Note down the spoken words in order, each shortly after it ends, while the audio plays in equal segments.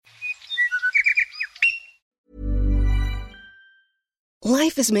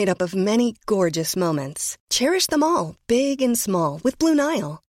Life is made up of many gorgeous moments. Cherish them all, big and small, with Blue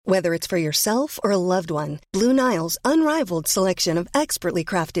Nile. Whether it's for yourself or a loved one, Blue Nile's unrivaled selection of expertly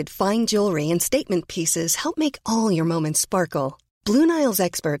crafted fine jewelry and statement pieces help make all your moments sparkle. Blue Nile's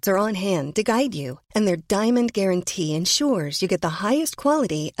experts are on hand to guide you, and their diamond guarantee ensures you get the highest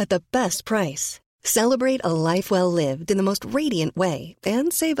quality at the best price. Celebrate a life well lived in the most radiant way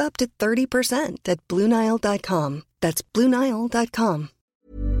and save up to 30% at BlueNile.com. That's BlueNile.com.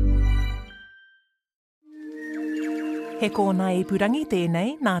 He kōna ipurangi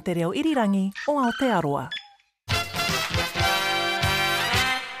tēnei nā te reo irirangi o Aotearoa.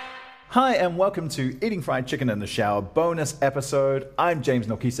 Hi and welcome to Eating Fried Chicken in the Shower bonus episode. I'm James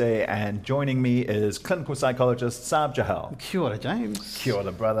Nokise and joining me is clinical psychologist Saab Jahal. Kia ora, James. Kia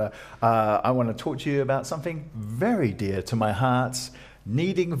ora, brother. I want to talk to you about something very dear to my heart,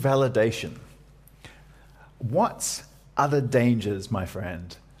 needing validation. What are the dangers, my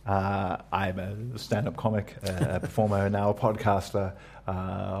friend? I'm a stand-up comic, a performer, now a podcaster.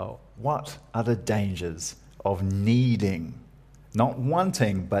 What are the dangers of needing, not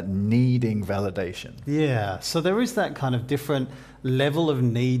wanting, but needing validation? Yeah, so there is that kind of different level of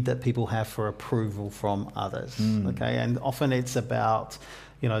need that people have for approval from others, okay? And often it's about,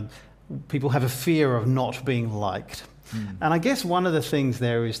 people have a fear of not being liked. And I guess one of the things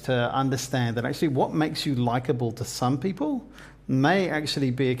there is to understand that actually what makes you likable to some people may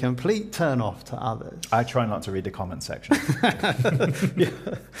actually be a complete turn-off to others. I try not to read the comment section.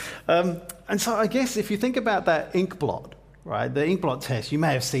 And so I guess if you think about that ink blot, right, the ink blot test, you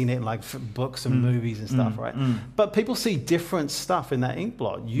may have seen it in like books and movies and stuff, right? But people see different stuff in that ink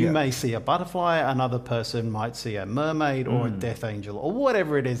blot. You may see a butterfly, another person might see a mermaid or a death angel or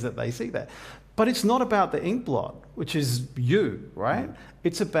whatever it is that they see there. But it's not about the ink blot, which is you, right?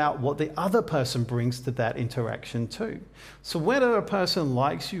 It's about what the other person brings to that interaction too. So whether a person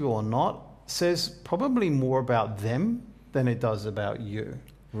likes you or not says probably more about them than it does about you.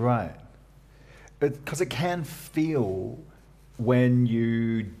 Right. Because it can feel when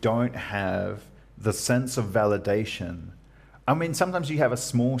you don't have the sense of validation. I mean, sometimes you have a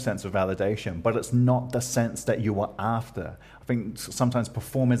small sense of validation, but it's not the sense that you were after. I think sometimes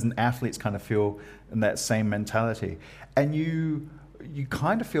performers and athletes kind of feel in that same mentality. And you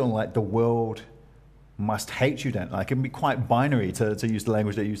kind of feel like the world must hate you then. Like, it can be quite binary to use the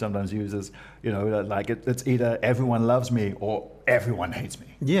language that you sometimes use as, like it's either everyone loves me or everyone hates me.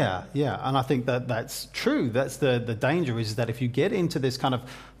 Yeah. And I think that's true. That's the danger, is that if you get into this kind of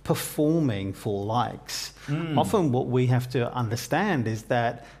performing for likes, often what we have to understand is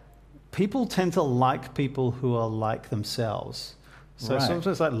that people tend to like people who are like themselves. So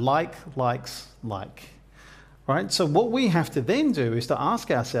sometimes like, likes, like. Right? So what we have to then do is to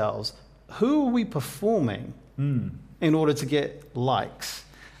ask ourselves, who are we performing in order to get likes?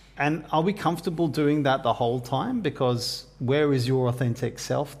 And are we comfortable doing that the whole time? Because where is your authentic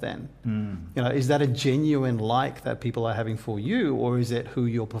self then? Is that a genuine like that people are having for you, or is it who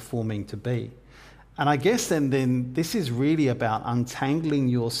you're performing to be? And I guess then this is really about untangling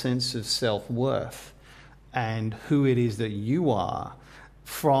your sense of self-worth and who it is that you are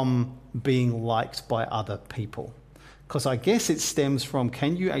from being liked by other people. Because I guess it stems from,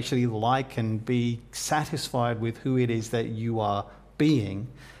 can you actually like and be satisfied with who it is that you are being,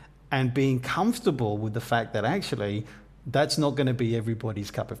 and being comfortable with the fact that actually that's not going to be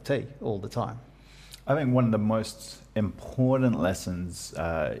everybody's cup of tea all the time. I think one of the most important lessons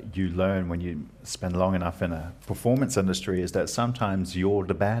you learn when you spend long enough in a performance industry is that sometimes you're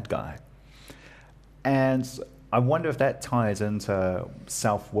the bad guy. And I wonder if that ties into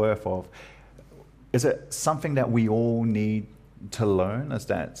self-worth of, is it something that we all need to learn? Is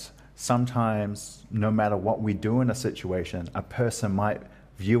that sometimes no matter what we do in a situation, a person might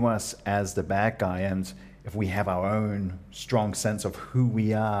view us as the bad guy, and if we have our own strong sense of who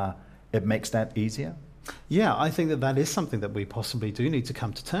we are, it makes that easier? Yeah, I think that is something that we possibly do need to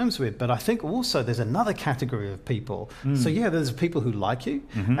come to terms with. But I think also there's another category of people. So yeah, there's people who like you,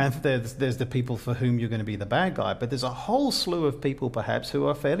 and there's the people for whom you're going to be the bad guy. But there's a whole slew of people perhaps who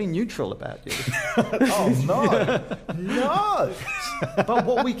are fairly neutral about you. Oh, no. But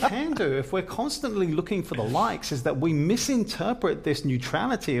what we can do, if we're constantly looking for the likes, is that we misinterpret this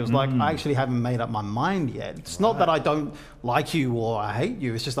neutrality as like, I actually haven't made up my mind yet. It's not that I don't like you or I hate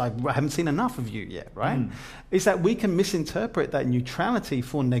you. It's just I haven't seen enough of you yet, right? Is that we can misinterpret that neutrality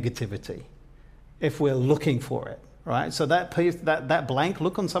for negativity if we're looking for it, right? So that blank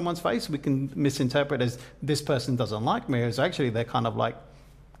look on someone's face, we can misinterpret as this person doesn't like me, as actually they're kind of like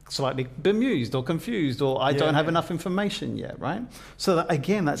slightly bemused or confused, or I don't have enough information yet, right? So that,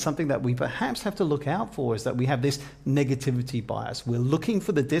 again, that's something that we perhaps have to look out for, is that we have this negativity bias. We're looking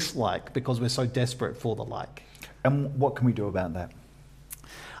for the dislike because we're so desperate for the like. And what can we do about that?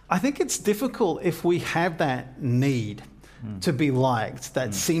 I think it's difficult if we have that need to be liked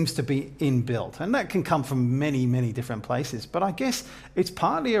that seems to be inbuilt. And that can come from many, many different places. But I guess it's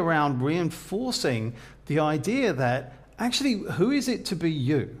partly around reinforcing the idea that actually, who is it to be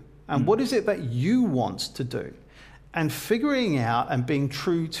you? And what is it that you want to do? And figuring out and being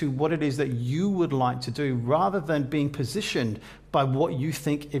true to what it is that you would like to do, rather than being positioned by what you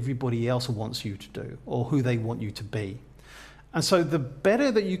think everybody else wants you to do or who they want you to be. And so the better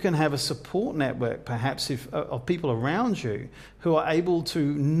that you can have a support network, perhaps of people around you who are able to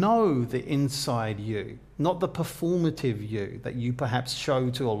know the inside you, not the performative you that you perhaps show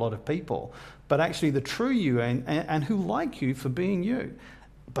to a lot of people, but actually the true you and who like you for being you.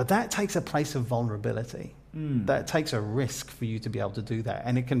 But that takes a place of vulnerability. That takes a risk for you to be able to do that.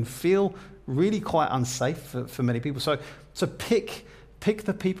 And it can feel really quite unsafe for many people. So pick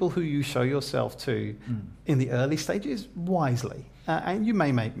the people who you show yourself to in the early stages wisely. And you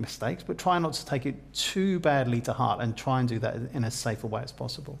may make mistakes, but try not to take it too badly to heart, and try and do that in as safe a way as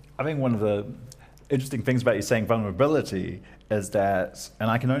possible. I think one of the interesting things about you saying vulnerability is that, and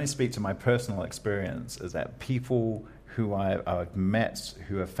I can only speak to my personal experience, is that people who I've met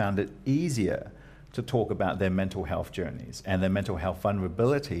who have found it easier to talk about their mental health journeys and their mental health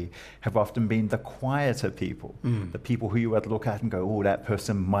vulnerability have often been the quieter people, the people who you would look at and go, oh, that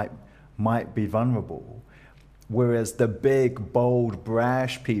person might be vulnerable. Whereas the big, bold,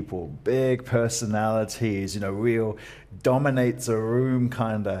 brash people, big personalities, real dominates a room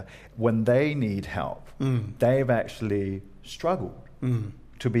kind of, when they need help, they've actually struggled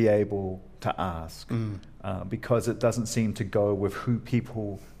to be able to ask because it doesn't seem to go with who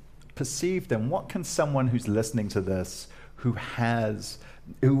people perceive them. What can someone who's listening to this, who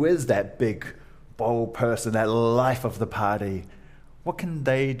is that big, bold person, that life of the party, what can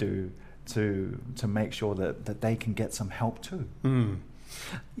they do to make sure that they can get some help too?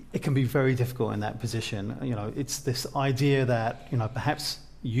 It can be very difficult in that position. It's this idea that, perhaps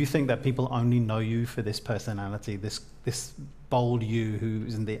you think that people only know you for this personality, this bold you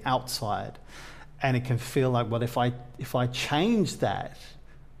who's in the outside. And it can feel like, well, if I change that,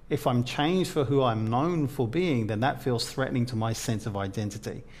 if I'm changed for who I'm known for being, then that feels threatening to my sense of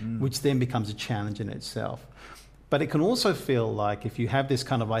identity, which then becomes a challenge in itself. But it can also feel like, if you have this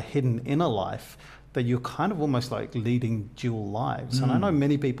kind of a hidden inner life, that you're kind of almost like leading dual lives. And I know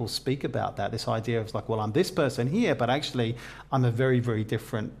many people speak about that, this idea of like, well, I'm this person here, but actually I'm a very, very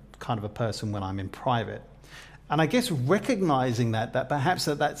different kind of a person when I'm in private. And I guess recognizing that perhaps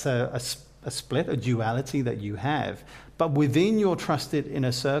that's a split, a duality that you have, but within your trusted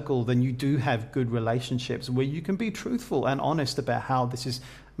inner circle, then you do have good relationships where you can be truthful and honest about how this is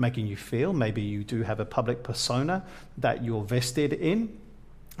making you feel. Maybe you do have a public persona that you're vested in,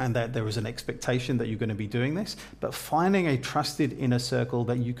 and that there is an expectation that you're going to be doing this, but finding a trusted inner circle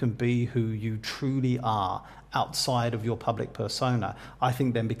that you can be who you truly are outside of your public persona, I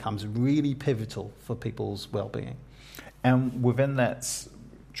think then becomes really pivotal for people's well-being. And within that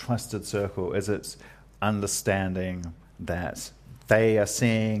trusted circle, is it understanding that they are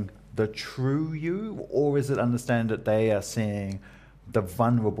seeing the true you, or is it understand that they are seeing the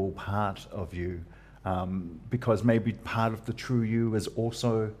vulnerable part of you? Because maybe part of the true you is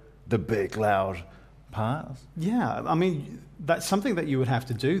also the big, loud part. Yeah, I mean, that's something that you would have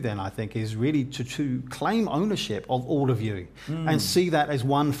to do then, I think, is really to claim ownership of all of you and see that as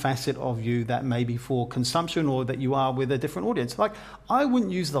one facet of you that may be for consumption, or that you are with a different audience. Like, I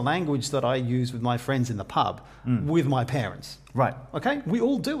wouldn't use the language that I use with my friends in the pub with my parents. Right. Okay? We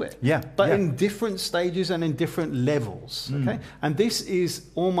all do it. Yeah. But in different stages and in different levels. Okay? And this is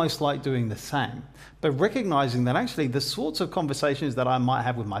almost like doing the same. But recognizing that actually the sorts of conversations that I might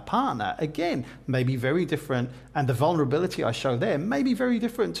have with my partner, again, may be very different, and the vulnerability I show there may be very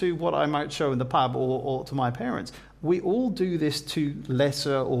different to what I might show in the pub or to my parents. We all do this to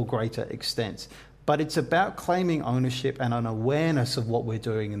lesser or greater extents. But it's about claiming ownership and an awareness of what we're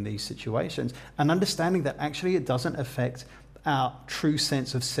doing in these situations, and understanding that actually it doesn't affect our true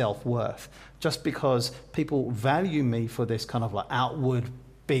sense of self-worth. Just because people value me for this kind of like outward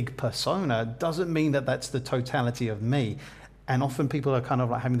big persona doesn't mean that that's the totality of me. And often people are kind of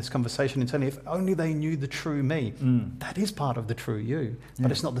like having this conversation internally, if only they knew the true me. That is part of the true you, but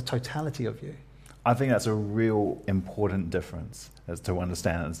it's not the totality of you. I think that's a real important difference as to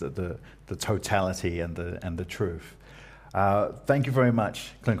understand, is that the totality and the truth. Thank you very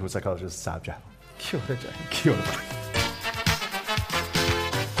much, clinical psychologist Saab Jaffe. Kia ora, Jay. Kia ora.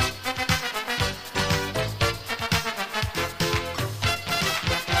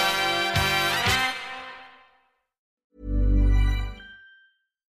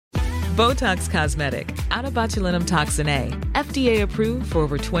 Botox Cosmetic, out of botulinum toxin A, FDA approved for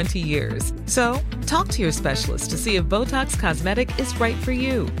over 20 years. So, talk to your specialist to see if Botox Cosmetic is right for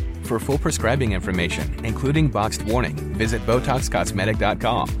you. For full prescribing information, including boxed warning, visit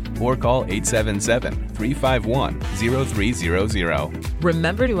BotoxCosmetic.com or call 877-351-0300.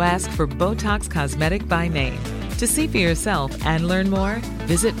 Remember to ask for Botox Cosmetic by name. To see for yourself and learn more,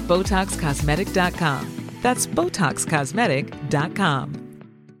 visit BotoxCosmetic.com. That's BotoxCosmetic.com.